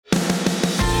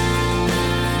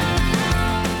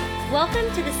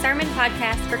Welcome to the Sermon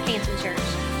Podcast for Canton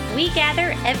Church. We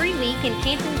gather every week in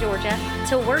Canton, Georgia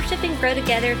to worship and grow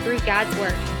together through God's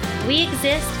Word. We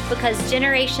exist because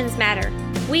generations matter.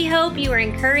 We hope you are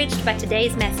encouraged by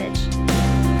today's message.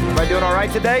 Everybody doing all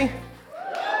right today?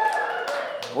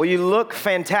 Well, you look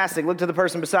fantastic. Look to the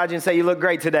person beside you and say, you look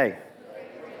great today.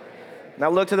 Now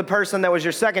look to the person that was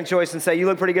your second choice and say, you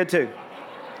look pretty good too.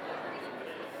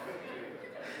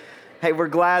 Hey, we're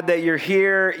glad that you're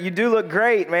here. You do look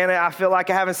great, man. I feel like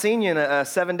I haven't seen you in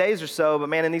 7 days or so, but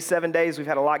man, in these 7 days, we've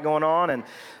had a lot going on,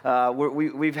 and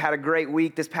we've had a great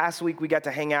week. This past week, we got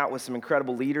to hang out with some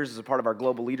incredible leaders as a part of our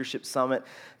Global Leadership Summit.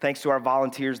 Thanks to our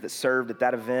volunteers that served at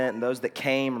that event and those that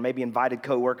came or maybe invited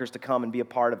coworkers to come and be a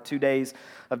part of 2 days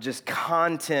of just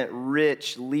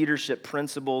content-rich leadership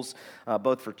principles,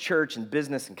 both for church and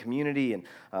business and community.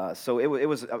 And so it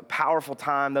was a powerful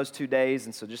time, those 2 days.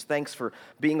 And so just thanks for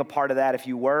being a part of that if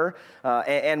you were.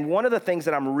 And one of the things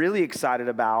that I'm really excited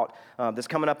about that's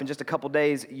coming up in just a couple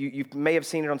days, you may have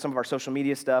seen it on some of our social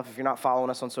media stuff. If you're not following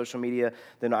us on social media,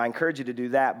 then I encourage you to do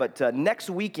that. But next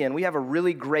weekend, we have a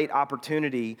really great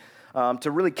opportunity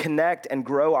to really connect and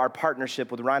grow our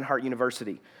partnership with Reinhardt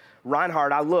University.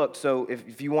 Reinhardt, I looked, so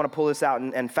if you want to pull this out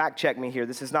and fact check me here,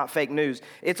 this is not fake news.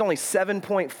 It's only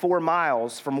 7.4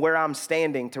 miles from where I'm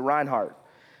standing to Reinhardt,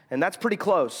 and that's pretty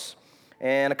close.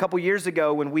 And a couple years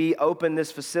ago when we opened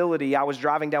this facility, I was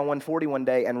driving down 140 one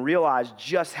day and realized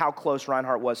just how close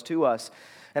Reinhardt was to us.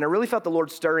 And I really felt the Lord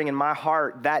stirring in my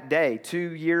heart that day,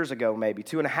 2 years ago maybe,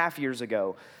 2.5 years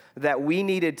ago, that we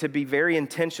needed to be very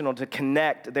intentional to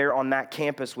connect there on that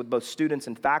campus with both students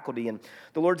and faculty. And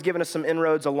the Lord's given us some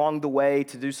inroads along the way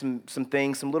to do some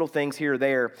things, some little things here or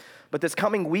there. But this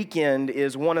coming weekend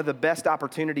is one of the best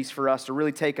opportunities for us to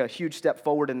really take a huge step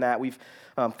forward in that. We've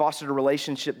fostered a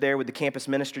relationship there with the campus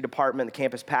ministry department, the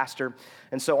campus pastor.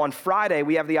 And so on Friday,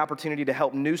 we have the opportunity to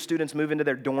help new students move into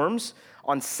their dorms.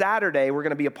 On Saturday, we're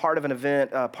going to be a part of an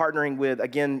event partnering with,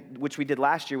 again, which we did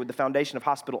last year with the Foundation of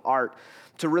Hospital Art,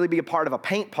 to really be a part of a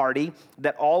paint party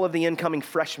that all of the incoming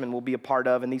freshmen will be a part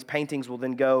of, and these paintings will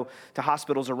then go to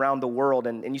hospitals around the world.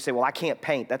 And you say, well, I can't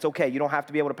paint. That's okay. You don't have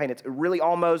to be able to paint. It's really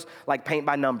almost like paint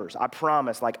by numbers. I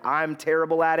promise. Like, I'm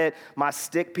terrible at it. My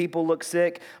stick people look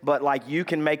sick, but like, you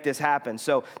can make this happen.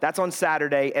 So that's on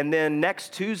Saturday. And then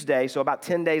next Tuesday, so about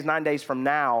 10 days, 9 days from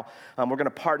now, we're going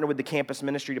to partner with the campus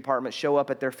ministry department, show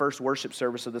up at their first worship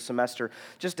service of the semester,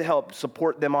 just to help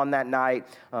support them on that night,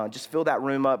 just fill that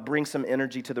room up, bring some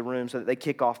energy to the room so that they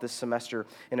kick off this semester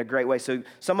in a great way. So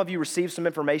some of you received some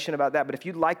information about that, but if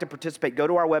you'd like to participate, go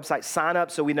to our website, sign up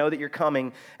so we know that you're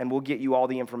coming, and we'll get you all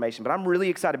the information. But I'm really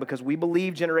excited because we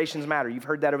believe generations matter. You've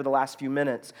heard that over the last few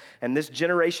minutes. And this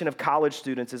generation of college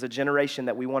students is a generation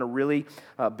that we want to really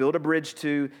build a bridge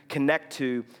to, connect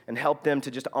to, and help them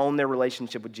to just own their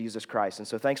relationship with Jesus Christ. And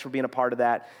so thanks for being a part of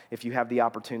that if you have the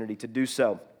opportunity to do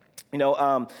so. You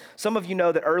know, some of you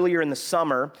know that earlier in the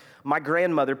summer, my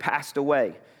grandmother passed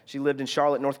away. She lived in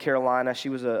Charlotte, North Carolina. She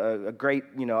was a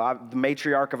great, the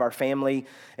matriarch of our family.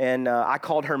 And I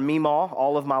called her Meemaw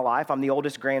all of my life. I'm the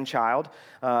oldest grandchild.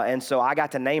 And so I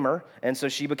got to name her. And so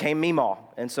she became Meemaw.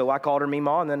 And so I called her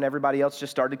Meemaw, and then everybody else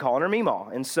just started calling her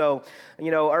Meemaw. And so,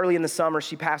 early in the summer,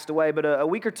 she passed away. But a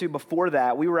week or two before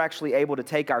that, we were actually able to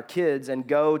take our kids and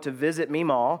go to visit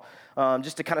Meemaw,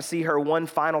 just to kind of see her one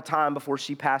final time before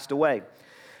she passed away.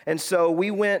 And so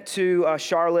we went to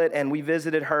Charlotte, and we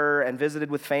visited her and visited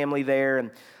with family there.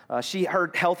 And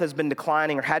her health has been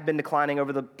declining, or had been declining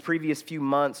over the previous few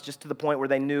months, just to the point where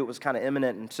they knew it was kind of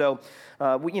imminent. And so,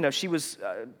 she was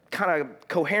kind of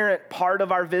coherent part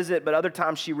of our visit, but other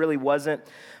times she really wasn't.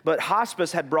 But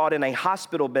hospice had brought in a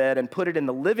hospital bed and put it in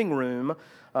the living room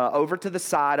over to the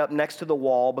side, up next to the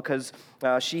wall, because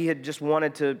she had just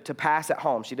wanted to pass at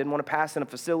home. She didn't want to pass in a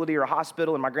facility or a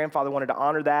hospital, and my grandfather wanted to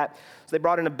honor that. So they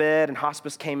brought in a bed, and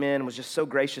hospice came in and was just so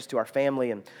gracious to our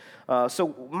family. And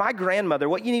so my grandmother,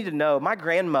 what you need to know, my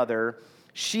grandmother,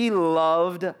 she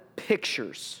loved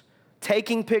pictures.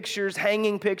 Taking pictures,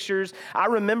 hanging pictures. I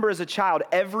remember as a child,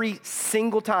 every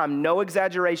single time, no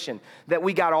exaggeration, that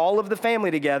we got all of the family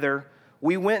together,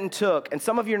 we went and took, and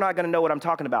some of you are not going to know what I'm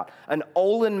talking about, an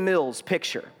Olin Mills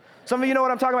picture. Some of you know what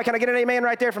I'm talking about. Can I get an amen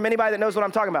right there from anybody that knows what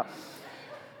I'm talking about?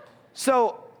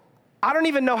 So I don't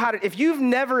even know if you've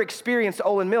never experienced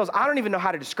Olin Mills, I don't even know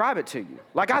how to describe it to you.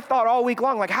 Like, I thought all week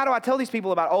long, like, how do I tell these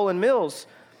people about Olin Mills?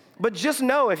 But just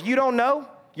know, if you don't know,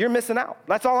 you're missing out.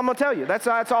 That's all I'm going to tell you. That's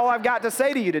all I've got to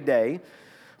say to you today.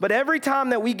 But every time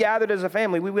that we gathered as a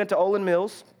family, we went to Olin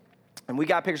Mills, and we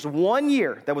got pictures. 1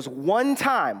 year, that was one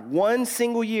time, one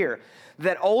single year,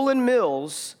 that Olin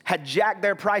Mills had jacked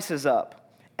their prices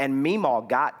up, and Meemaw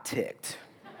got ticked.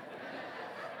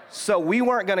 So we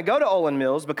weren't going to go to Olin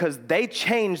Mills because they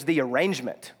changed the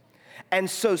arrangement. And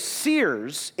so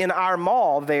Sears in our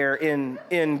mall there in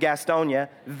Gastonia,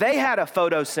 they had a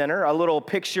photo center, a little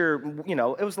picture,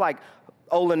 it was like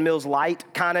Olin Mills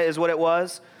Light kind of is what it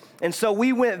was. And so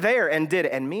we went there and did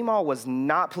it. And Meemaw was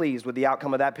not pleased with the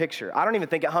outcome of that picture. I don't even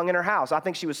think it hung in her house. I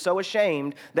think she was so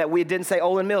ashamed that we didn't say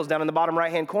Olin Mills down in the bottom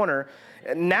right-hand corner.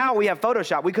 Now we have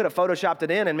Photoshop. We could have Photoshopped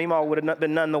it in and Meemaw would have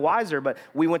been none the wiser, but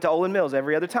we went to Olin Mills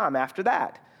every other time after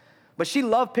that. But she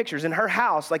loved pictures. In her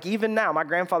house, like even now, my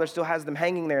grandfather still has them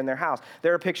hanging there in their house.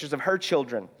 There are pictures of her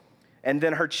children, and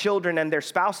then her children and their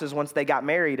spouses once they got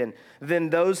married, and then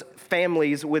those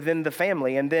families within the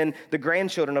family, and then the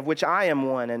grandchildren, of which I am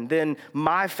one, and then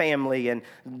my family, and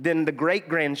then the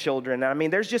great-grandchildren. I mean,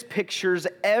 there's just pictures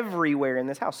everywhere in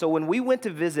this house. So when we went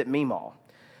to visit Meemaw,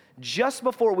 just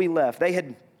before we left,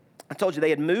 I told you,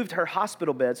 they had moved her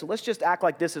hospital bed, so let's just act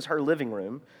like this is her living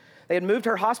room. They had moved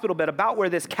her hospital bed about where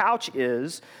this couch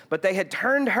is, but they had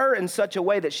turned her in such a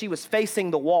way that she was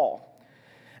facing the wall.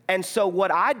 And so what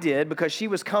I did, because she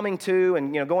was coming to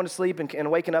and going to sleep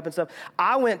and waking up and stuff,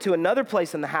 I went to another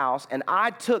place in the house and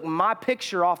I took my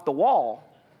picture off the wall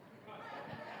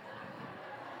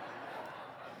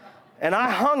and I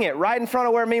hung it right in front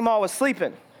of where Meemaw was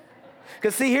sleeping.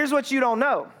 Because see, here's what you don't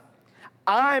know.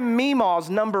 I'm Meemaw's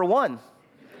number one.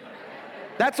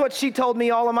 That's what she told me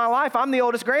all of my life. I'm the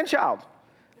oldest grandchild.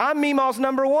 I'm Meemaw's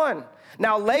number one.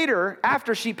 Now later,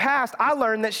 after she passed, I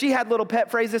learned that she had little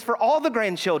pet phrases for all the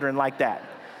grandchildren like that.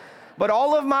 But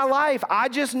all of my life, I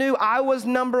just knew I was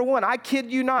number one. I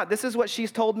kid you not. This is what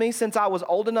she's told me since I was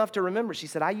old enough to remember. She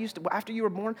said, after you were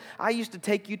born, I used to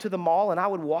take you to the mall and I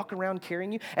would walk around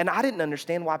carrying you. And I didn't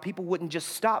understand why people wouldn't just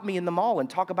stop me in the mall and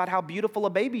talk about how beautiful a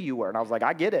baby you were. And I was like,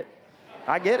 I get it.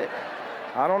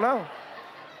 I don't know.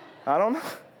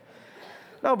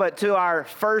 No, but to our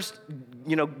first,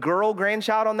 girl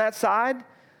grandchild on that side,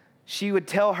 she would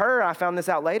tell her, I found this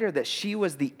out later, that she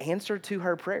was the answer to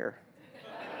her prayer.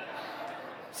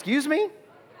 Excuse me?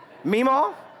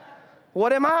 Meemaw?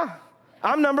 What am I?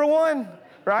 I'm number one,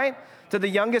 right? To the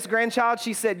youngest grandchild,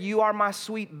 she said, you are my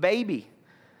sweet baby.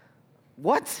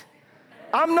 What?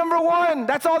 I'm number one.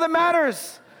 That's all that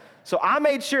matters. So I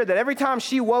made sure that every time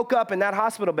she woke up in that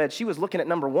hospital bed, she was looking at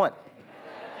number one.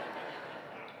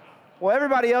 Well,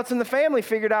 everybody else in the family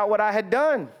figured out what I had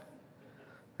done.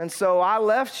 And so I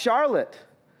left Charlotte.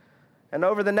 And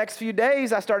over the next few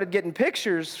days, I started getting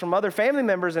pictures from other family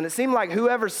members, and it seemed like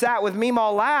whoever sat with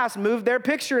Meemaw last moved their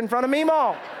picture in front of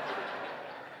Meemaw.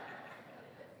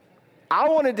 I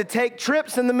wanted to take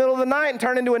trips in the middle of the night and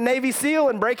turn into a Navy SEAL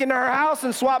and break into her house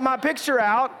and swap my picture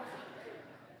out.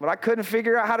 But I couldn't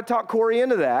figure out how to talk Corey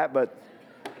into that. But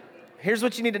here's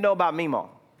what you need to know about Meemaw.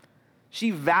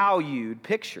 She valued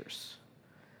pictures.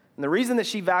 And the reason that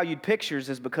she valued pictures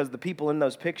is because the people in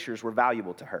those pictures were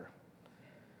valuable to her.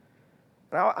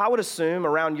 Now, I would assume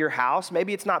around your house,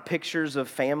 maybe it's not pictures of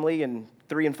family and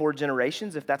 3 and 4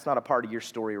 generations, if that's not a part of your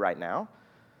story right now.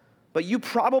 But you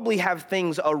probably have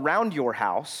things around your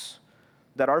house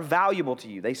that are valuable to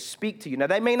you. They speak to you. Now,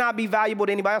 they may not be valuable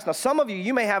to anybody else. Now, some of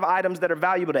you may have items that are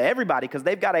valuable to everybody because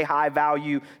they've got a high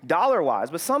value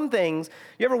dollar-wise. But some things,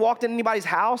 you ever walked in anybody's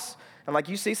house and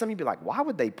you see something, you'd be like, why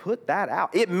would they put that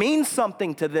out? It means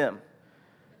something to them.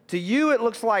 To you, it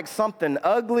looks like something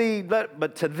ugly,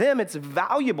 but to them, it's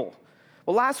valuable.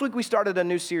 Well, last week we started a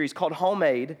new series called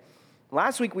Homemade.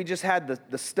 Last week we just had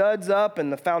the studs up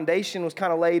and the foundation was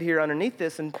kind of laid here underneath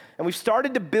this, and we've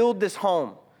started to build this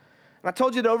home. And I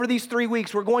told you that over these 3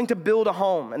 weeks, we're going to build a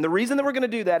home. And the reason that we're going to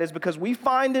do that is because we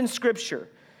find in Scripture,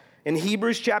 in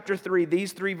Hebrews chapter 3,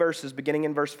 these 3 verses, beginning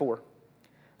in verse 4.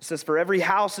 It says, for every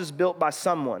house is built by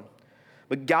someone,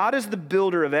 but God is the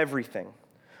builder of everything.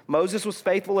 Moses was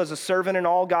faithful as a servant in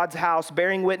all God's house,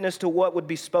 bearing witness to what would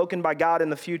be spoken by God in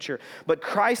the future. But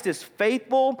Christ is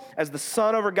faithful as the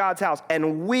son over God's house,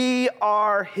 and we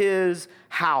are his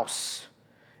house,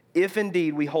 if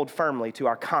indeed we hold firmly to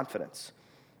our confidence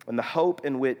and the hope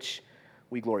in which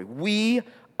we glory. We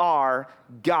are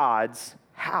God's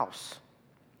house.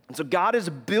 And so God is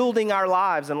building our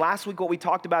lives. And last week what we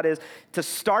talked about is to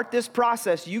start this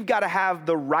process, you've got to have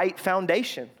the right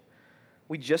foundation.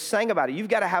 We just sang about it. You've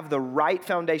got to have the right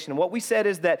foundation. And what we said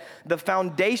is that the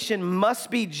foundation must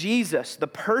be Jesus, the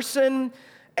person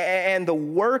and the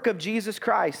work of Jesus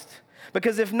Christ.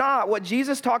 Because if not, what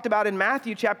Jesus talked about in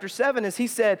Matthew chapter 7 is he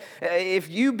said, if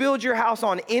you build your house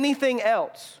on anything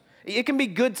else, it can be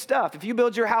good stuff. If you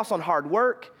build your house on hard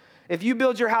work, if you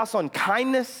build your house on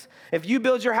kindness, if you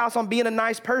build your house on being a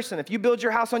nice person, if you build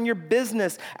your house on your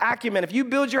business acumen, if you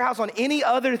build your house on any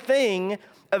other thing,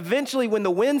 eventually when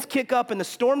the winds kick up and the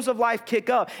storms of life kick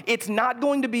up, it's not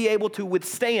going to be able to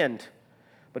withstand.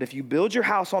 But if you build your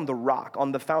house on the rock,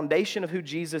 on the foundation of who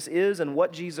Jesus is and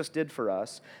what Jesus did for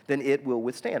us, then it will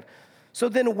withstand. So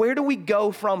then where do we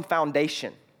go from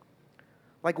foundation?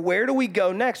 Like, where do we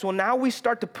go next? Well, now we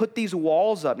start to put these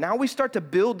walls up. Now we start to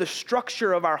build the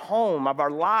structure of our home, of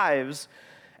our lives.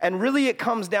 And really it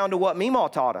comes down to what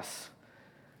Meemaw taught us,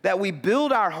 that we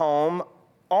build our home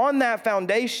on that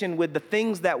foundation with the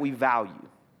things that we value.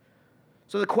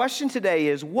 So the question today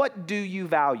is, what do you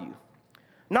value?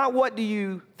 Not what do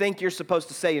you think you're supposed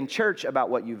to say in church about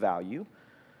what you value.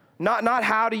 Not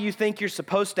how do you think you're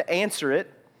supposed to answer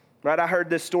it, right? I heard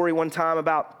this story one time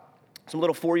about some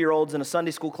little 4-year-olds in a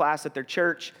Sunday school class at their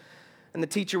church, and the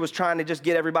teacher was trying to just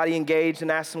get everybody engaged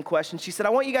and ask some questions. She said, I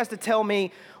want you guys to tell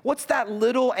me, what's that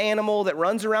little animal that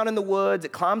runs around in the woods,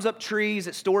 it climbs up trees,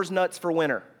 it stores nuts for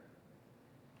winter?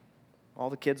 All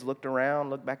the kids looked around,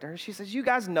 looked back to her. She says, you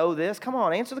guys know this. Come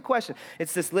on, answer the question.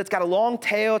 It's got a long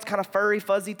tail. It's kind of furry,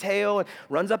 fuzzy tail. And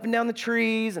runs up and down the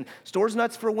trees and stores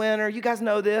nuts for winter. You guys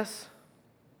know this.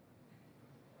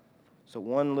 So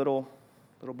one little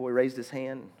boy raised his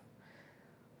hand.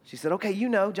 She said, okay, you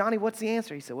know, Johnny, what's the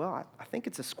answer? He said, well, I think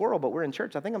it's a squirrel, but we're in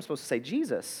church. I think I'm supposed to say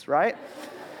Jesus, right?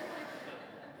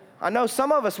 I know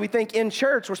some of us, we think in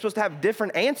church we're supposed to have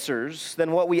different answers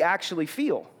than what we actually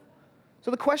feel. So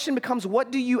the question becomes,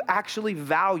 what do you actually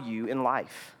value in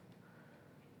life?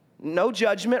 No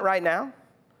judgment right now.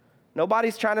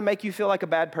 Nobody's trying to make you feel like a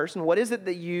bad person. What is it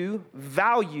that you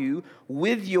value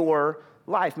with your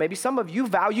life? Maybe some of you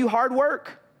value hard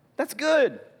work. That's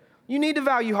good. You need to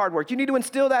value hard work. You need to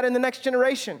instill that in the next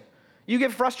generation. You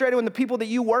get frustrated when the people that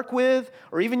you work with,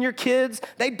 or even your kids,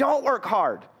 they don't work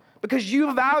hard because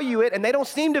you value it and they don't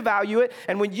seem to value it.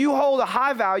 And when you hold a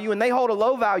high value and they hold a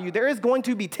low value, there is going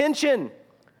to be tension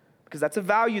because that's a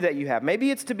value that you have.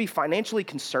 Maybe it's to be financially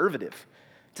conservative,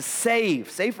 to save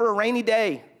for a rainy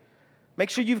day.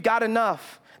 Make sure you've got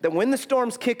enough that when the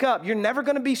storms kick up, you're never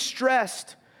going to be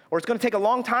stressed. Or it's going to take a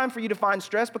long time for you to find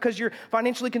stress because you're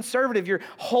financially conservative. You're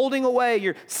holding away.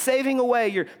 You're saving away.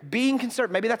 You're being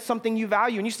conservative. Maybe that's something you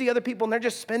value. And you see other people and they're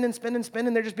just spending.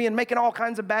 They're just making all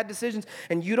kinds of bad decisions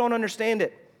and you don't understand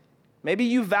it. Maybe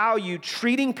you value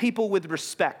treating people with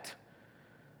respect.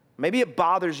 Maybe it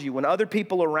bothers you when other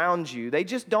people around you, they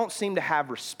just don't seem to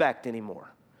have respect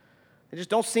anymore. They just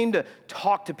don't seem to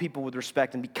talk to people with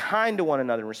respect and be kind to one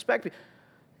another and respect people.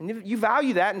 And you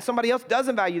value that, and somebody else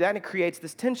doesn't value that, and it creates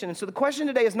this tension. And so the question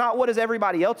today is not what does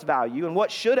everybody else value, and what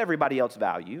should everybody else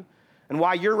value, and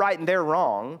why you're right and they're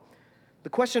wrong. The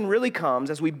question really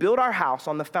comes as we build our house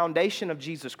on the foundation of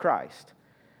Jesus Christ.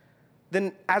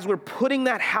 Then as we're putting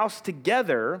that house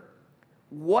together,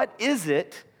 what is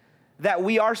it that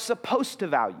we are supposed to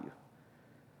value?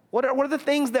 What are the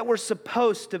things that we're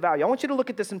supposed to value? I want you to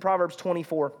look at this in Proverbs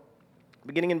 24,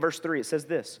 beginning in verse 3. It says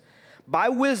this. By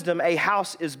wisdom, a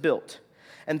house is built,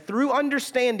 and through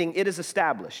understanding, it is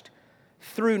established.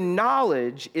 Through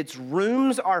knowledge, its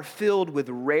rooms are filled with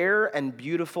rare and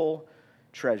beautiful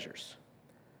treasures.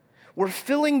 We're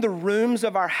filling the rooms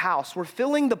of our house. We're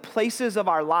filling the places of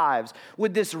our lives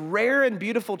with this rare and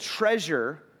beautiful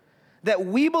treasure that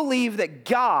we believe that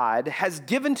God has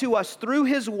given to us through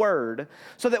His Word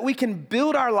so that we can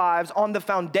build our lives on the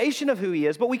foundation of who He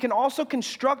is, but we can also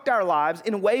construct our lives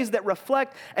in ways that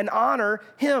reflect and honor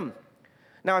Him.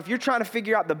 Now, if you're trying to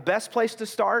figure out the best place to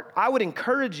start, I would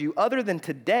encourage you, other than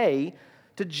today,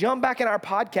 to jump back in our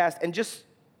podcast and just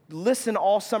listen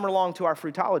all summer long to our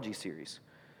Fruitology series.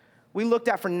 We looked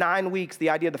at for 9 weeks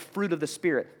the idea of the fruit of the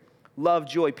Spirit. Love,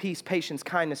 joy, peace, patience,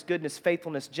 kindness, goodness,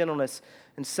 faithfulness, gentleness,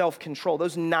 and self-control.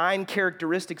 Those 9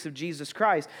 characteristics of Jesus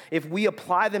Christ, if we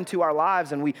apply them to our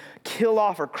lives and we kill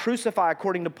off or crucify,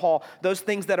 according to Paul, those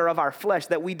things that are of our flesh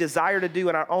that we desire to do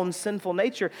in our own sinful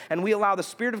nature, and we allow the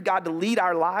Spirit of God to lead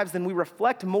our lives, then we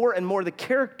reflect more and more the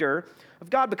character of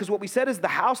God. Because what we said is the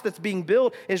house that's being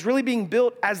built is really being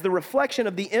built as the reflection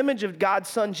of the image of God's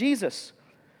Son, Jesus.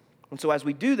 And so as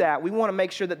we do that, we want to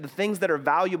make sure that the things that are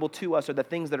valuable to us are the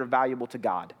things that are valuable to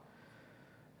God.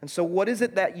 And so what is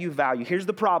it that you value? Here's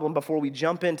the problem before we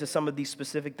jump into some of these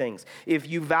specific things. If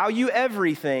you value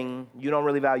everything, you don't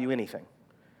really value anything.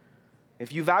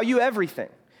 If you value everything,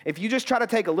 if you just try to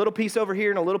take a little piece over here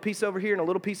and a little piece over here and a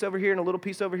little piece over here and a little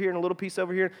piece over here and a little piece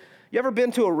over here. You ever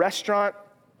been to a restaurant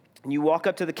and you walk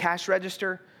up to the cash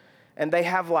register and they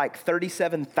have like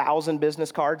 37,000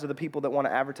 business cards of the people that want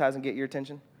to advertise and get your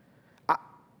attention?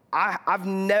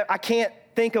 I can't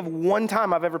think of one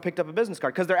time I've ever picked up a business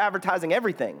card because they're advertising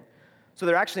everything. So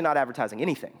they're actually not advertising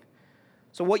anything.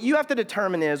 So what you have to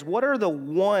determine is, what are the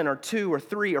 1 or 2 or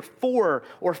 3 or 4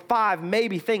 or 5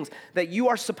 maybe things that you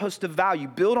are supposed to value,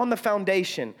 build on the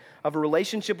foundation of a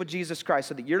relationship with Jesus Christ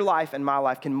so that your life and my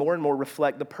life can more and more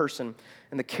reflect the person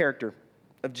and the character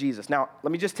of Jesus. Now,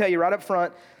 let me just tell you right up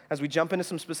front as we jump into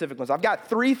some specific ones. I've got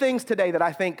 3 things today that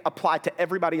I think apply to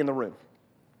everybody in the room.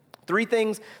 3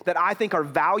 things that I think are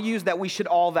values that we should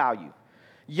all value.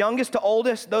 Youngest to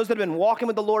oldest, those that have been walking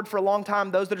with the Lord for a long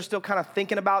time, those that are still kind of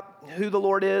thinking about who the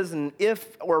Lord is and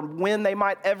if or when they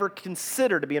might ever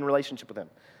consider to be in relationship with Him.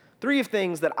 3 of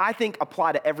things that I think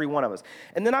apply to every one of us.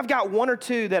 And then I've got 1 or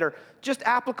 2 that are just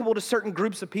applicable to certain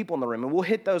groups of people in the room, and we'll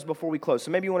hit those before we close.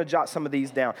 So maybe you want to jot some of these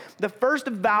down. The first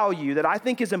value that I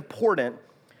think is important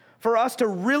for us to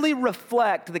really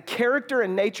reflect the character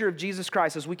and nature of Jesus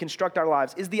Christ as we construct our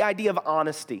lives is the idea of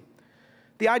honesty.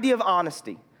 The idea of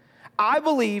honesty. I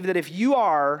believe that if you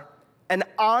are an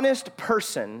honest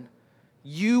person,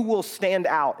 you will stand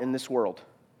out in this world.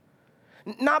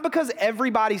 Not because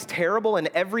everybody's terrible and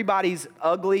everybody's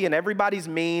ugly and everybody's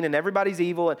mean and everybody's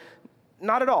evil.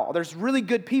 Not at all. There's really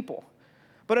good people.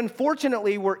 But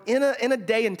unfortunately, we're in a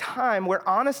day and time where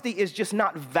honesty is just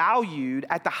not valued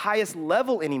at the highest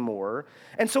level anymore.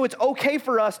 And so it's okay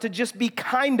for us to just be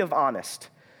kind of honest.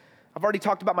 I've already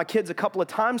talked about my kids a couple of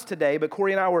times today, but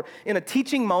Corey and I were in a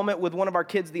teaching moment with one of our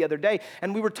kids the other day,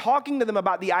 and we were talking to them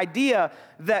about the idea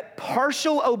that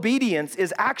partial obedience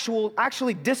is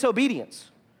actually disobedience.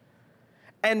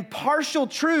 And partial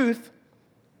truth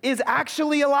is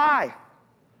actually a lie.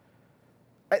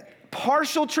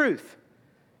 Partial truth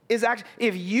is actually,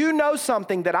 if you know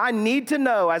something that I need to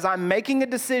know as I'm making a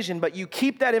decision, but you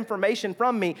keep that information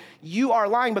from me, you are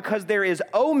lying because there is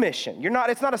omission.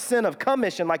 It's not a sin of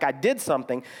commission like I did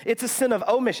something. It's a sin of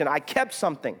omission. I kept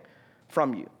something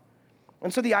from you.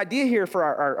 And so the idea here for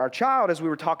our child as we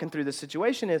were talking through this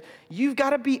situation is you've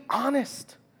got to be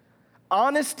honest.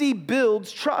 Honesty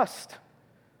builds trust.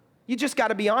 You just got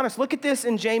to be honest. Look at this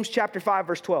in James chapter 5,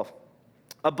 verse 12.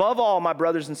 Above all, my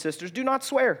brothers and sisters, do not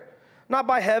swear. Not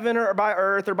by heaven or by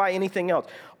earth or by anything else.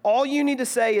 All you need to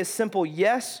say is simple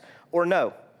yes or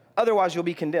no. Otherwise, you'll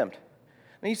be condemned.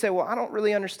 And you say, well, I don't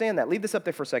really understand that. Leave this up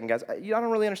there for a second, guys. I don't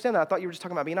really understand that. I thought you were just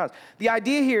talking about being honest. The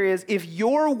idea here is if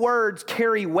your words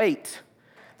carry weight,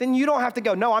 then you don't have to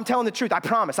go, no, I'm telling the truth. I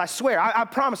promise. I swear. I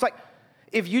promise. Like,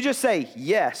 if you just say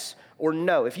yes or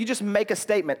no, if you just make a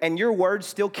statement and your words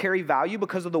still carry value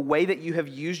because of the way that you have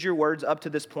used your words up to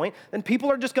this point, then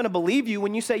people are just going to believe you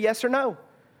when you say yes or no.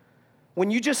 When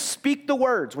you just speak the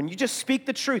words, when you just speak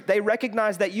the truth, they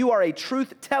recognize that you are a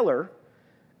truth teller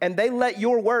and they let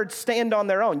your words stand on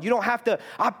their own. You don't have to,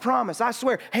 I promise, I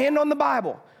swear, hand on the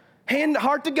Bible,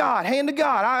 heart to God, hand to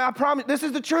God. I promise, this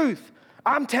is the truth.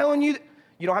 I'm telling you,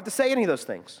 you don't have to say any of those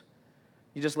things.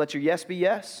 You just let your yes be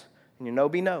yes and your no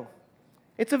be no.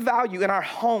 It's a value in our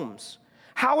homes.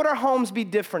 How would our homes be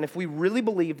different if we really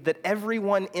believed that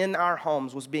everyone in our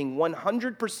homes was being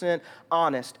 100%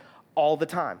 honest all the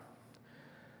time?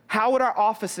 How would our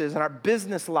offices and our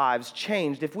business lives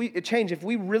change if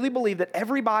we really believed that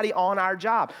everybody on our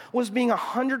job was being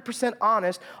 100%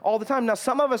 honest all the time? Now,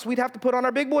 some of us, we'd have to put on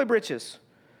our big boy britches.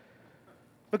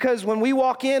 Because when we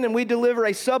walk in and we deliver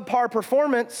a subpar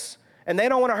performance and they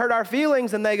don't want to hurt our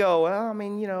feelings and they go, well, I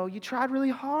mean, you tried really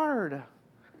hard.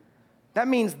 That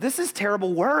means this is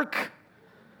terrible work.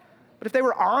 But if they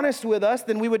were honest with us,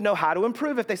 then we would know how to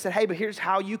improve. If they said, hey, but here's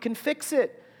how you can fix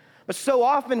it. But so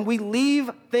often we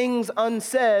leave things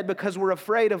unsaid because we're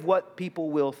afraid of what people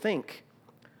will think.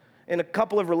 In a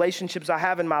couple of relationships I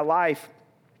have in my life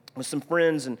with some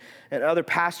friends and other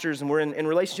pastors, and we're in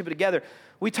relationship together,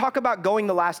 we talk about going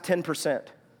the last 10%.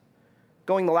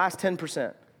 Going the last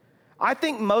 10%. I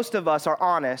think most of us are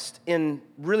honest in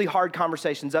really hard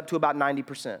conversations up to about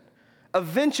 90%.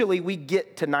 Eventually we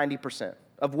get to 90%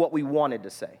 of what we wanted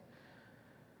to say.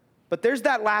 But there's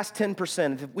that last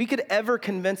 10%. If we could ever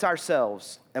convince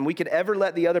ourselves and we could ever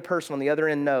let the other person on the other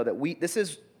end know that this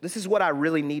is what I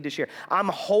really need to share. I'm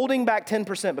holding back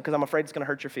 10% because I'm afraid it's going to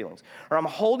hurt your feelings. Or I'm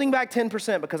holding back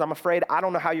 10% because I'm afraid I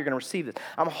don't know how you're going to receive this.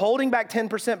 I'm holding back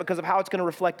 10% because of how it's going to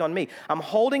reflect on me. I'm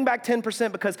holding back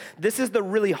 10% because this is the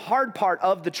really hard part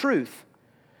of the truth.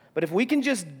 But if we can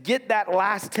just get that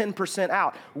last 10%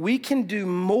 out, we can do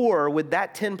more with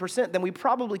that 10% than we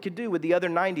probably could do with the other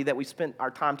 90 that we spent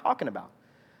our time talking about.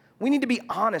 We need to be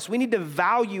honest. We need to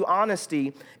value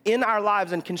honesty in our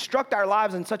lives and construct our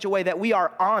lives in such a way that we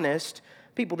are honest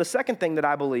people. The second thing that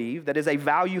I believe that is a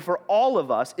value for all of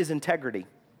us is integrity.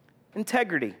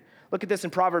 Integrity. Look at this in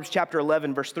Proverbs chapter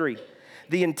 11, verse 3.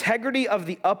 The integrity of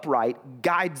the upright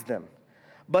guides them,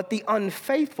 but the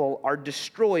unfaithful are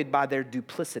destroyed by their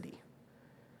duplicity.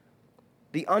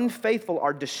 The unfaithful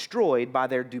are destroyed by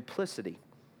their duplicity.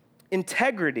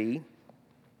 Integrity,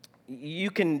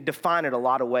 you can define it a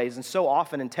lot of ways, and so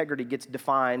often integrity gets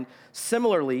defined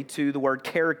similarly to the word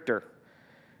character.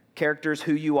 Character is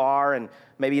who you are, and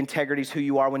maybe integrity is who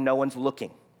you are when no one's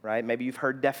looking, right? Maybe you've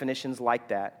heard definitions like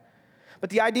that. But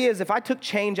the idea is if I took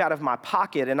change out of my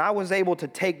pocket and I was able to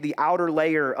take the outer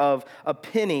layer of a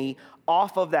penny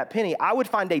off of that penny, I would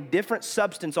find a different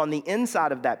substance on the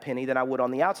inside of that penny than I would on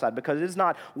the outside because it is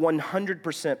not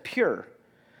 100% pure.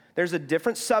 There's a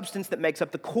different substance that makes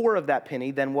up the core of that penny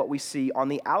than what we see on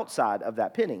the outside of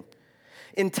that penny.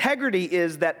 Integrity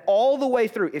is that all the way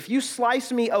through, if you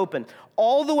slice me open,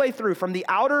 all the way through from the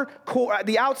outer core,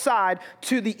 the outside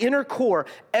to the inner core,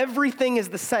 everything is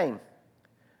the same.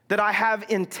 That I have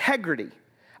integrity.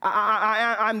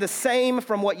 I'm the same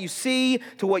from what you see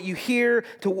to what you hear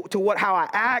to how I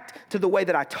act to the way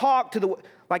that I talk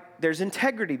there's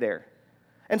integrity there.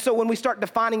 And so when we start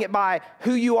defining it by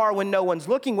who you are when no one's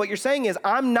looking, what you're saying is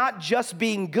I'm not just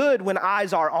being good when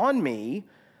eyes are on me.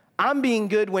 I'm being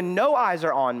good when no eyes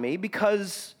are on me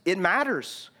because it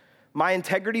matters. My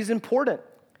integrity is important.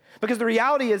 Because the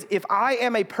reality is if I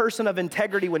am a person of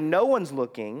integrity when no one's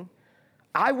looking,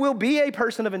 I will be a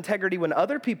person of integrity when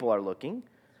other people are looking,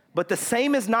 but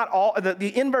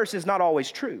the inverse is not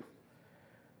always true.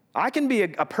 I can be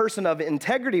a person of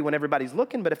integrity when everybody's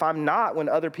looking, but if I'm not when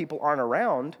other people aren't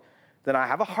around, then I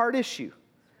have a heart issue.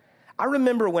 I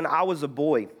remember when I was a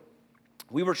boy,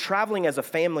 we were traveling as a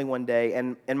family one day,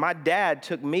 and my dad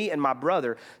took me and my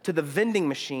brother to the vending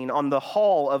machine on the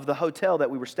hall of the hotel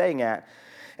that we were staying at.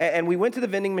 And we went to the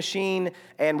vending machine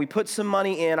and we put some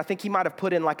money in. I think he might have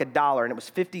put in like $1, and it was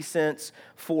 50 cents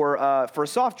for a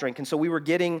soft drink. And so we were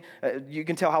getting, you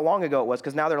can tell how long ago it was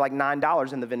because now they're like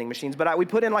 $9 in the vending machines. But we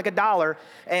put in like $1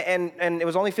 and it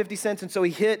was only 50 cents. And so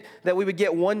he hit that we would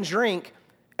get one drink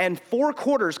and 4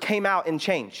 quarters came out in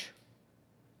change.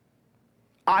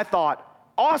 I thought,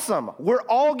 awesome, we're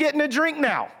all getting a drink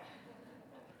now.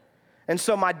 And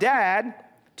so my dad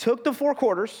took the 4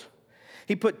 quarters.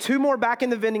 He put 2 more back in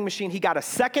the vending machine. He got a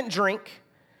second drink,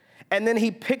 and then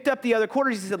he picked up the other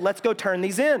quarters. He said, let's go turn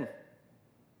these in.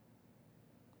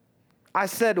 I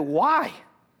said, why?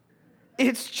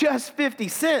 It's just 50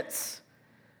 cents.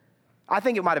 I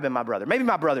think it might have been my brother. Maybe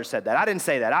my brother said that. I didn't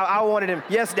say that. I wanted him,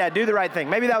 yes, Dad, do the right thing.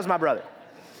 Maybe that was my brother.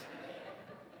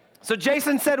 So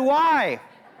Jason said, why?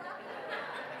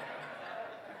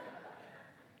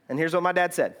 And here's what my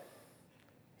dad said.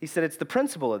 He said, it's the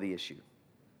principle of the issue.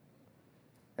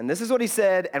 And this is what he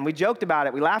said, and we joked about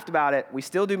it, we laughed about it, we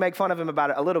still do make fun of him about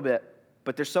it a little bit,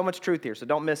 but there's so much truth here, so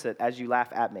don't miss it as you laugh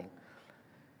at me.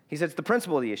 He said, it's the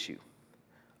principle of the issue.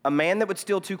 A man that would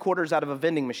steal 2 quarters out of a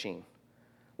vending machine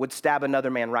would stab another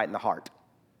man right in the heart.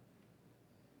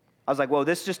 I was like, whoa,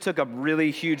 this just took a really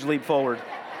huge leap forward.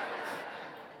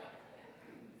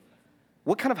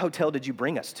 What kind of hotel did you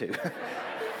bring us to?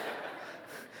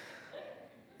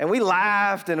 And we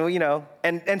laughed, and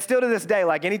and still to this day,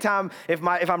 like anytime if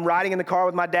I'm riding in the car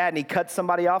with my dad and he cuts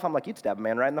somebody off, I'm like, you'd stab a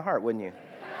man right in the heart, wouldn't you?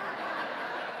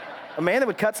 A man that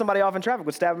would cut somebody off in traffic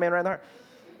would stab a man right in the heart.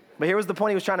 But here was the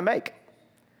point he was trying to make.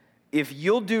 If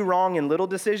you'll do wrong in little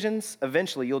decisions,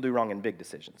 eventually you'll do wrong in big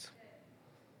decisions.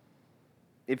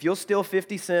 If you'll steal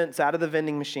 50 cents out of the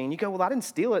vending machine, you go, well, I didn't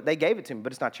steal it. They gave it to me,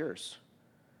 but it's not yours.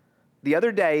 The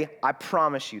other day, I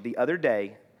promise you,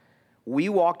 we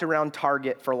walked around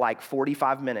Target for like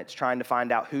 45 minutes trying to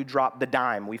find out who dropped the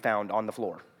dime we found on the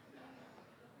floor.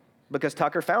 Because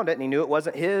Tucker found it and he knew it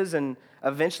wasn't his, and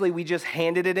eventually we just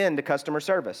handed it in to customer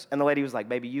service. And the lady was like,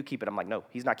 baby, you keep it. I'm like, no,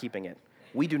 he's not keeping it.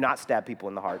 We do not stab people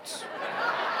in the hearts.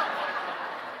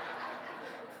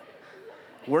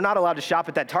 We're not allowed to shop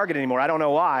at that Target anymore. I don't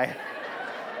know why.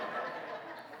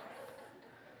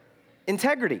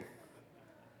 Integrity.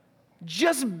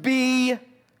 Just be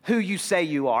who you say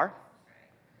you are.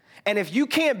 And if you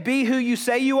can't be who you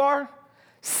say you are,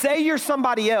 say you're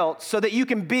somebody else so that you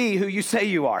can be who you say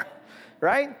you are,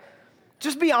 right?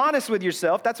 Just be honest with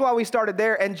yourself. That's why we started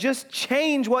there. And just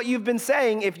change what you've been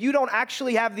saying if you don't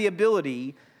actually have the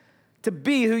ability to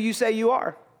be who you say you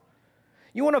are.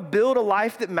 You want to build a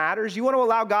life that matters. You want to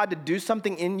allow God to do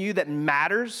something in you that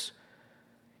matters.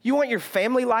 You want your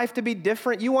family life to be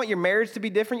different. You want your marriage to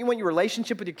be different. You want your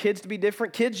relationship with your kids to be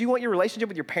different. Kids, you want your relationship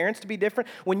with your parents to be different.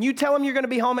 When you tell them you're going to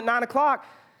be home at 9 o'clock,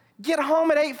 get home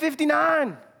at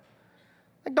 8:59.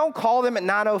 Like, don't call them at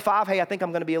 9:05. Hey, I think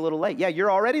I'm going to be a little late. Yeah,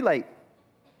 you're already late,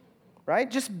 right?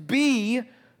 Just be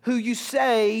who you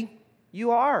say you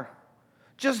are.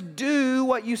 Just do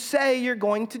what you say you're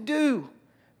going to do.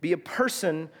 Be a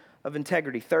person of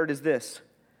integrity. Third is this,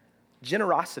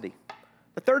 generosity.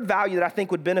 The third value that I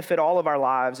think would benefit all of our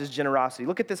lives is generosity.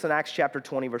 Look at this in Acts chapter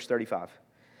 20, verse 35.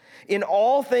 In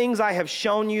all things I have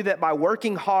shown you that by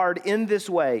working hard in this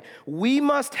way, we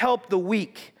must help the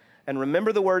weak. And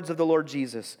remember the words of the Lord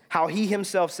Jesus, how he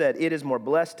himself said, it is more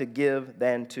blessed to give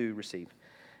than to receive.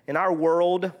 In our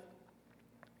world,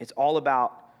 it's all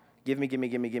about give me.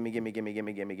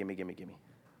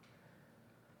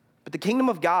 But the kingdom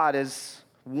of God is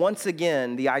once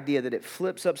again the idea that it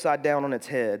flips upside down on its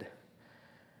head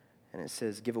and it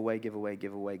says, give away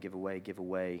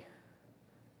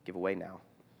now.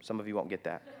 Some of you won't get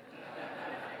that.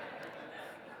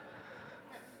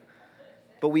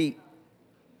 But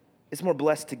it's more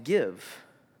blessed to give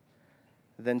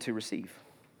than to receive.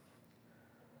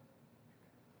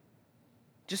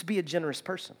 Just be a generous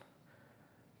person.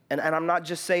 And I'm not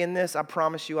just saying this, I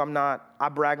promise you I'm not. I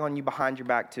brag on you behind your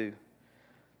back too.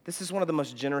 This is one of the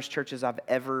most generous churches I've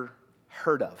ever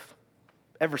heard of,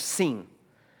 ever seen.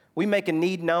 We make a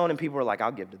need known and people are like,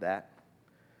 I'll give to that.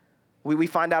 We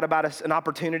find out about an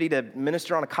opportunity to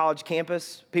minister on a college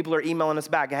campus. People are emailing us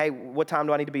back, hey, what time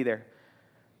do I need to be there?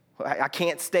 I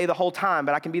can't stay the whole time,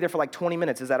 but I can be there for like 20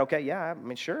 minutes. Is that okay? Yeah, I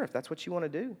mean, sure, if that's what you want to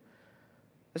do.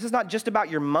 This is not just about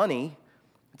your money.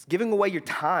 It's giving away your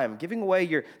time, giving away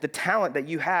the talent that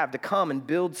you have to come and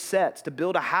build sets, to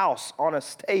build a house on a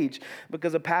stage,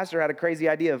 because a pastor had a crazy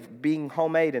idea of being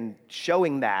homemade and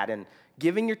showing that, and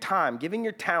giving your time, giving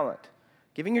your talent,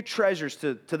 giving your treasures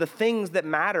to the things that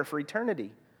matter for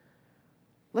eternity.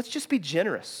 Let's just be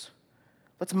generous.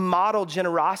 Let's model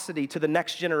generosity to the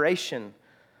next generation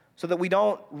so that we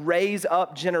don't raise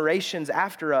up generations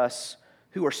after us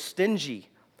who are stingy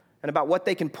and about what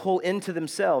they can pull into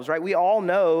themselves, right? We all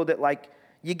know that, like,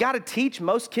 you got to teach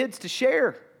most kids to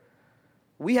share.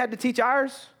 We had to teach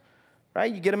ours,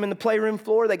 right? You get them in the playroom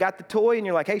floor, they got the toy, and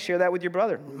you're like, hey, share that with your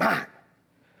brother. Mine.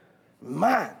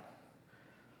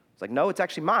 It's like, no, it's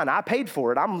actually mine. I paid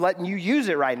for it. I'm letting you use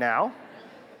it right now.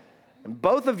 And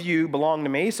both of you belong to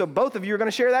me, so both of you are going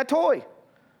to share that toy.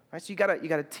 Right? So you got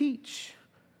to teach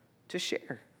to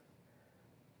share.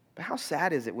 But how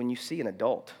sad is it when you see an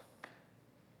adult?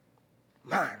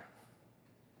 Mine.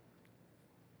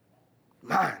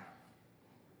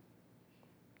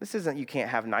 This isn't you can't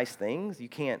have nice things. You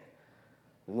can't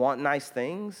want nice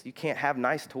things. You can't have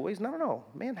nice toys. No.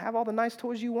 Man, have all the nice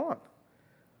toys you want.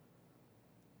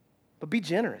 But be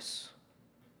generous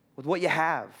with what you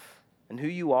have and who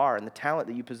you are and the talent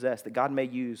that you possess that God may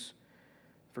use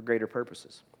for greater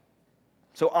purposes.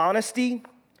 So honesty,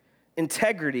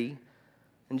 integrity,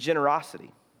 and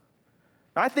generosity.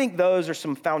 I think those are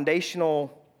some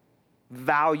foundational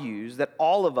values that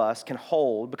all of us can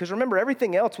hold, because remember,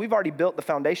 everything else, we've already built the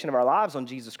foundation of our lives on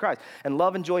Jesus Christ. And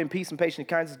love and joy and peace and patience and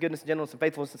kindness, goodness, gentleness, and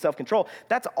faithfulness and self-control,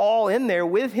 that's all in there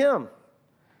with him.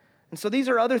 And so these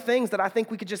are other things that I think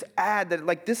we could just add, that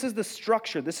like this is the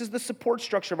structure, this is the support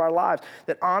structure of our lives,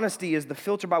 that honesty is the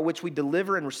filter by which we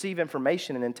deliver and receive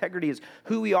information, and integrity is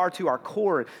who we are to our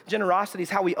core. Generosity is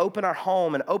how we open our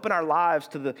home and open our lives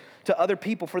to other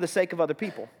people for the sake of other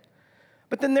people.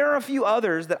 But then there are a few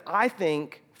others that I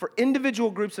think for individual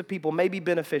groups of people may be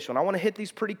beneficial. And I want to hit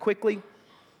these pretty quickly.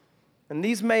 And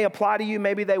these may apply to you,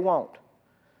 maybe they won't.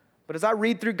 But as I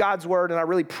read through God's word and I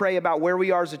really pray about where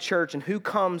we are as a church and who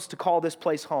comes to call this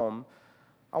place home,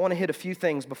 I want to hit a few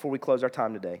things before we close our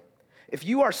time today. If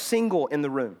you are single in the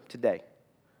room today,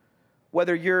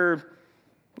 whether you're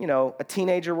a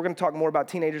teenager, we're going to talk more about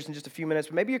teenagers in just a few minutes,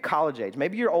 but maybe you're college age,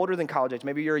 maybe you're older than college age,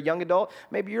 maybe you're a young adult,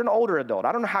 maybe you're an older adult.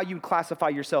 I don't know how you would classify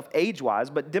yourself age-wise,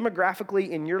 but demographically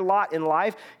in your lot in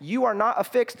life, you are not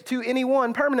affixed to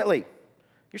anyone permanently.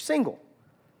 You're single.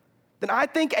 Then I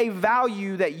think a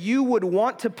value that you would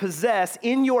want to possess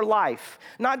in your life,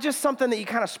 not just something that you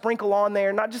kind of sprinkle on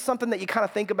there, not just something that you kind of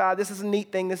think about, this is a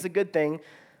neat thing, this is a good thing.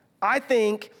 I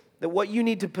think that what you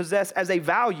need to possess as a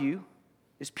value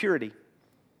is purity.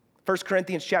 1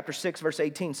 Corinthians chapter 6, verse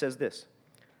 18 says this: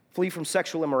 flee from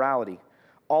sexual immorality.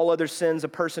 All other sins a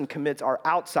person commits are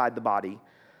outside the body,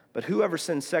 but whoever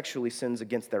sins sexually sins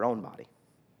against their own body.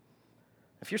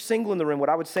 If you're single in the room, what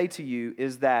I would say to you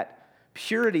is that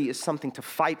purity is something to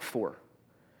fight for.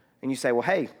 And you say, well,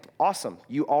 hey, awesome.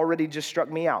 You already just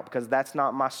struck me out because that's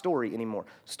not my story anymore.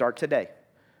 Start today.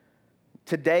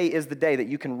 Today is the day that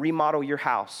you can remodel your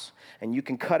house and you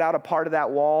can cut out a part of that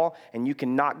wall and you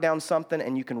can knock down something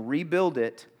and you can rebuild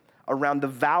it around the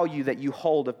value that you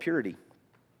hold of purity.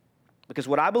 Because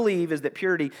what I believe is that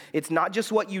purity, it's not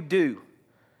just what you do.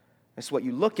 It's what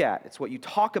you look at. It's what you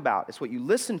talk about. It's what you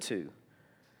listen to.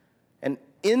 And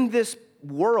in this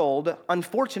world,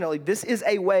 unfortunately, this is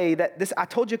a way that I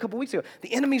told you a couple weeks ago,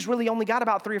 the enemy's really only got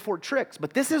about 3 or 4 tricks,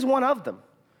 but this is one of them.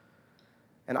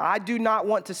 And I do not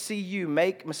want to see you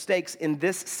make mistakes in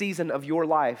this season of your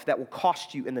life that will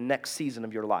cost you in the next season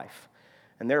of your life.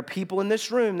 And there are people in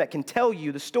this room that can tell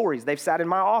you the stories. They've sat in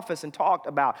my office and talked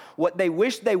about what they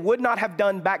wish they would not have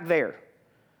done back there.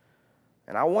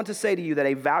 And I want to say to you that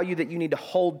a value that you need to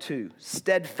hold to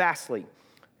steadfastly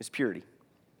is purity.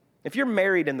 If you're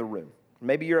married in the room,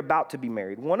 maybe you're about to be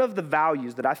married, one of the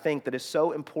values that I think that is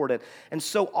so important and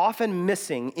so often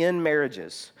missing in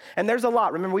marriages, and there's a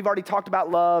lot. Remember, we've already talked about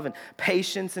love and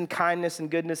patience and kindness and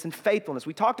goodness and faithfulness.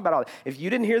 We talked about all that. If you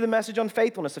didn't hear the message on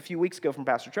faithfulness a few weeks ago from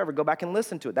Pastor Trevor, go back and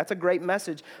listen to it. That's a great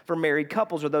message for married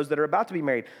couples or those that are about to be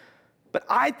married. But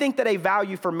I think that a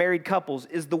value for married couples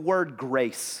is the word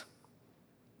grace.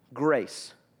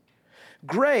 Grace.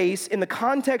 Grace, in the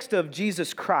context of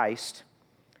Jesus Christ,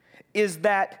 is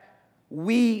that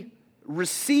we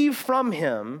receive from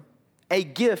him a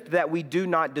gift that we do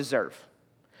not deserve.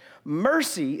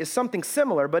 Mercy is something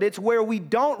similar, but it's where we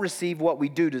don't receive what we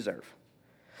do deserve.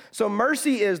 So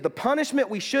mercy is the punishment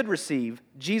we should receive.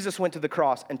 Jesus went to the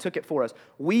cross and took it for us.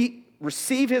 We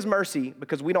receive his mercy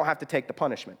because we don't have to take the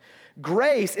punishment.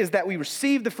 Grace is that we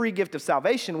receive the free gift of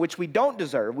salvation, which we don't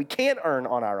deserve. We can't earn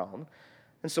on our own.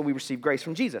 And so we receive grace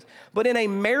from Jesus. But in a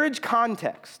marriage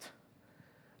context,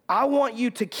 I want you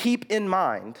to keep in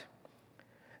mind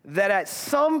that at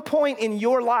some point in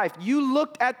your life, you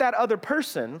looked at that other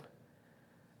person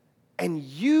and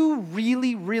you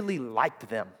really, really liked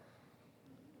them.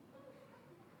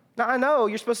 Now, I know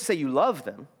you're supposed to say you love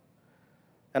them.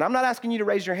 And I'm not asking you to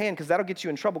raise your hand because that'll get you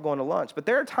in trouble going to lunch. But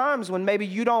there are times when maybe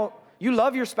you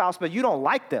love your spouse, but you don't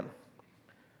like them,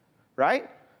 right?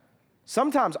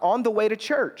 Sometimes on the way to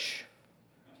church,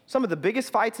 some of the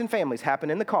biggest fights in families happen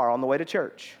in the car on the way to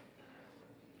church.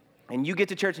 And you get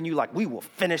to church and you like, we will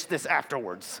finish this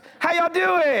afterwards. How y'all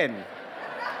doing?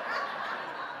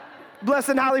 Blessed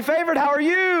and highly favored, how are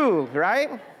you? Right?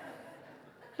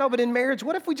 No, but in marriage,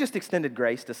 what if we just extended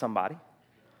grace to somebody?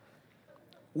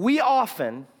 We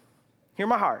often, hear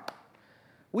my heart,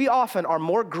 we often are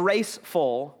more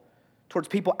graceful towards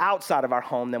people outside of our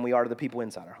home than we are to the people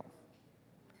inside our home.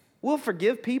 We'll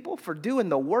forgive people for doing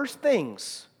the worst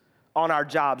things on our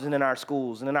jobs and in our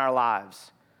schools and in our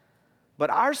lives. But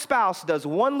our spouse does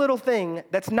one little thing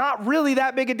that's not really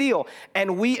that big a deal,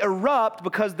 and we erupt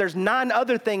because there's 9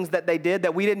 other things that they did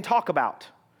that we didn't talk about.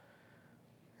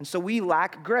 And so we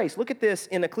lack grace. Look at this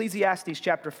in Ecclesiastes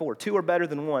chapter 4. 2 are better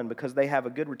than 1 because they have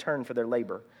a good return for their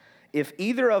labor. If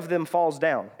either of them falls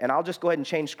down, and I'll just go ahead and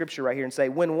change scripture right here and say,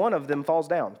 when one of them falls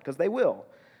down, because they will,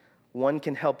 one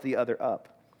can help the other up.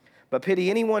 But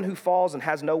pity anyone who falls and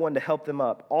has no one to help them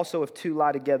up. Also, if 2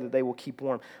 lie together, they will keep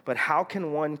warm. But how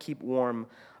can one keep warm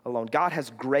alone? God has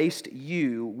graced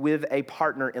you with a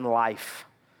partner in life.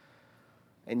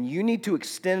 And you need to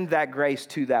extend that grace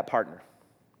to that partner.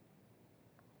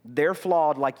 They're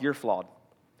flawed like you're flawed.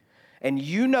 And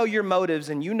you know your motives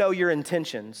and you know your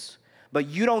intentions, but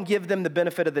you don't give them the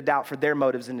benefit of the doubt for their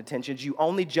motives and intentions. You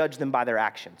only judge them by their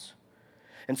actions.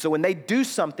 And so when they do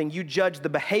something, you judge the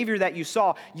behavior that you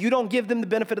saw. You don't give them the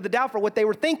benefit of the doubt for what they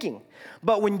were thinking.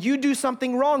 But when you do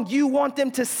something wrong, you want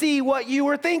them to see what you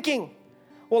were thinking.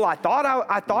 Well, I thought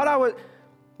I would.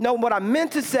 No, what I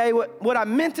meant to say, what I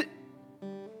meant to.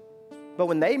 But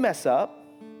when they mess up,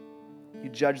 you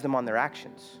judge them on their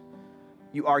actions.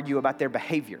 You argue about their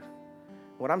behavior.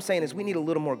 What I'm saying is we need a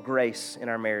little more grace in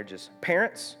our marriages.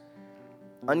 Parents,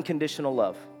 unconditional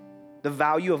love. The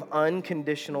value of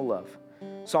unconditional love.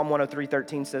 Psalm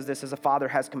 103:13 says this, as a father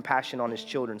has compassion on his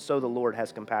children, so the Lord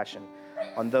has compassion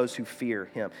on those who fear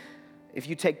him. If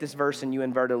you take this verse and you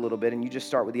invert it a little bit and you just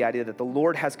start with the idea that the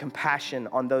Lord has compassion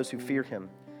on those who fear him,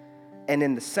 and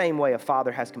in the same way a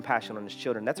father has compassion on his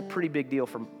children, that's a pretty big deal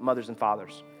for mothers and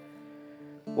fathers.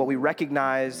 What we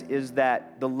recognize is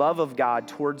that the love of God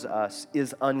towards us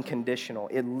is unconditional.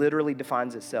 It literally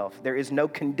defines itself. There is no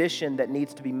condition that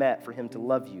needs to be met for him to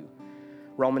love you.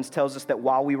 Romans tells us that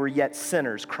while we were yet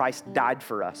sinners, Christ died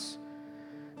for us.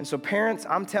 And so parents,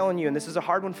 I'm telling you, and this is a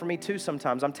hard one for me too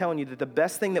sometimes, I'm telling you that the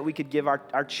best thing that we could give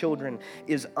our children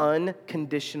is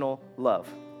unconditional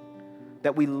love.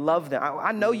 That we love them.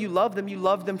 I know you love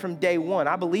them from day one.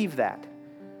 I believe that.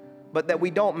 But that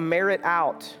we don't merit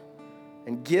out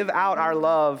and give out our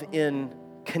love in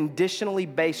conditionally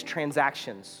based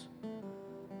transactions,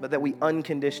 but that we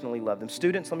unconditionally love them.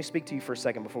 Students, let me speak to you for a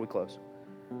second before we close.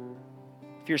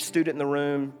 If you're a student in the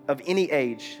room of any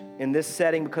age in this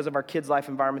setting, because of our kids' life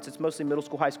environments, it's mostly middle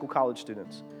school, high school, college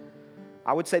students.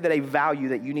 I would say that a value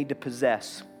that you need to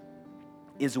possess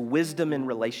is wisdom in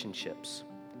relationships.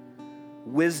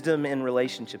 Wisdom in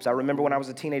relationships. I remember when I was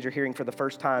a teenager hearing for the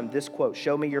first time this quote,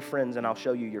 "Show me your friends and I'll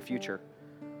show you your future."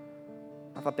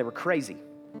 I thought they were crazy.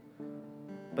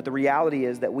 But the reality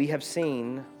is that we have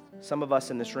seen, some of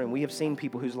us in this room, we have seen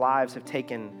people whose lives have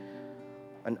taken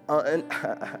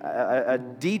a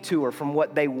detour from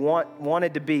what they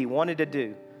wanted to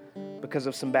do because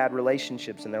of some bad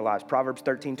relationships in their lives. Proverbs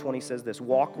 13:20 says this,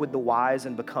 walk with the wise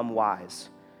and become wise,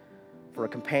 for a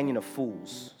companion of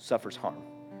fools suffers harm.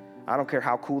 I don't care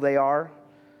how cool they are.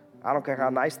 I don't care how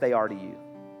nice they are to you.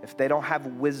 If they don't have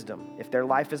wisdom, if their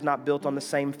life is not built on the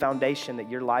same foundation that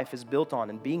your life is built on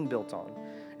and being built on,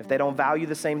 if they don't value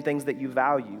the same things that you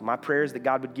value, my prayer is that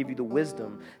God would give you the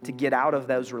wisdom to get out of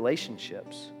those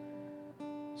relationships.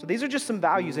 So these are just some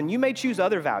values, and you may choose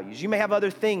other values. You may have other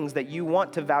things that you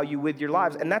want to value with your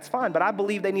lives, and that's fine, but I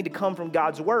believe they need to come from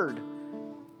God's word.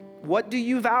 What do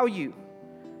you value?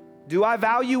 Do I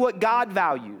value what God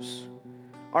values?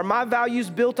 Are my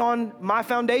values built on my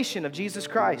foundation of Jesus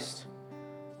Christ?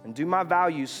 And do my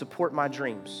values support my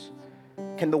dreams?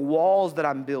 Can the walls that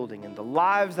I'm building and the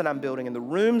lives that I'm building and the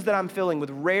rooms that I'm filling with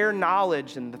rare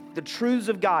knowledge and the truths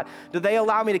of God, do they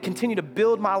allow me to continue to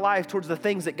build my life towards the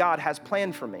things that God has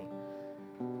planned for me?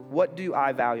 What do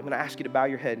I value? I'm going to ask you to bow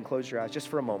your head and close your eyes just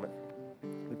for a moment.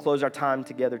 We close our time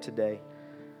together today.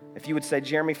 If you would say,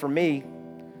 Jeremy, for me,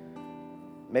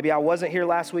 maybe I wasn't here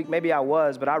last week, maybe I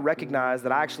was, but I recognize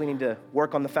that I actually need to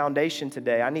work on the foundation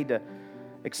today. I need to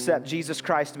accept Jesus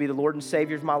Christ to be the Lord and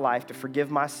Savior of my life, to forgive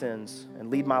my sins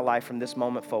and lead my life from this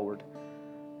moment forward.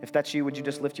 If that's you, would you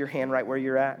just lift your hand right where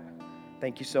you're at?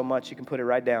 Thank you so much. You can put it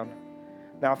right down.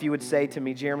 Now, if you would say to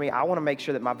me, Jeremy, I want to make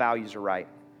sure that my values are right.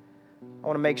 I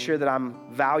want to make sure that I'm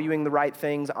valuing the right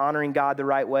things, honoring God the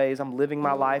right ways. I'm living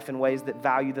my life in ways that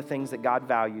value the things that God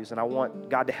values. And I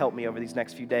want God to help me over these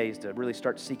next few days to really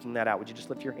start seeking that out. Would you just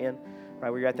lift your hand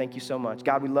right where you're at? Thank you so much.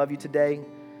 God, we love you today.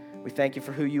 We thank you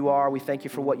for who you are. We thank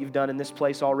you for what you've done in this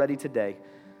place already today.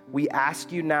 We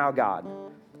ask you now, God,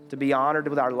 to be honored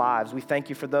with our lives. We thank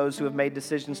you for those who have made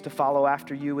decisions to follow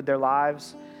after you with their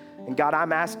lives. And God,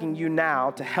 I'm asking you now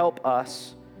to help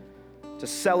us to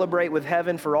celebrate with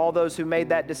heaven for all those who made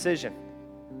that decision.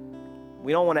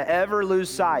 We don't want to ever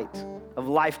lose sight of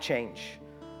life change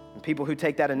and people who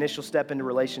take that initial step into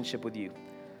relationship with you.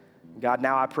 God,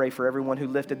 now I pray for everyone who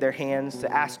lifted their hands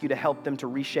to ask you to help them to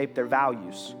reshape their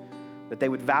values, that they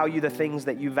would value the things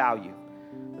that you value,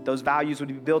 that those values would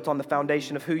be built on the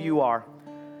foundation of who you are,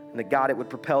 and that, God, it would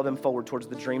propel them forward towards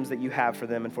the dreams that you have for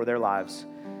them and for their lives.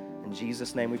 In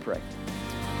Jesus' name we pray.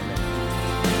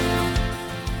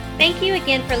 Thank you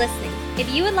again for listening.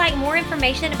 If you would like more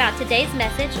information about today's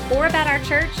message or about our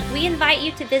church, we invite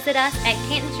you to visit us at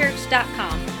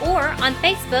cantonchurch.com or on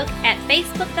Facebook at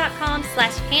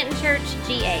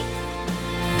facebook.com/cantonchurchga.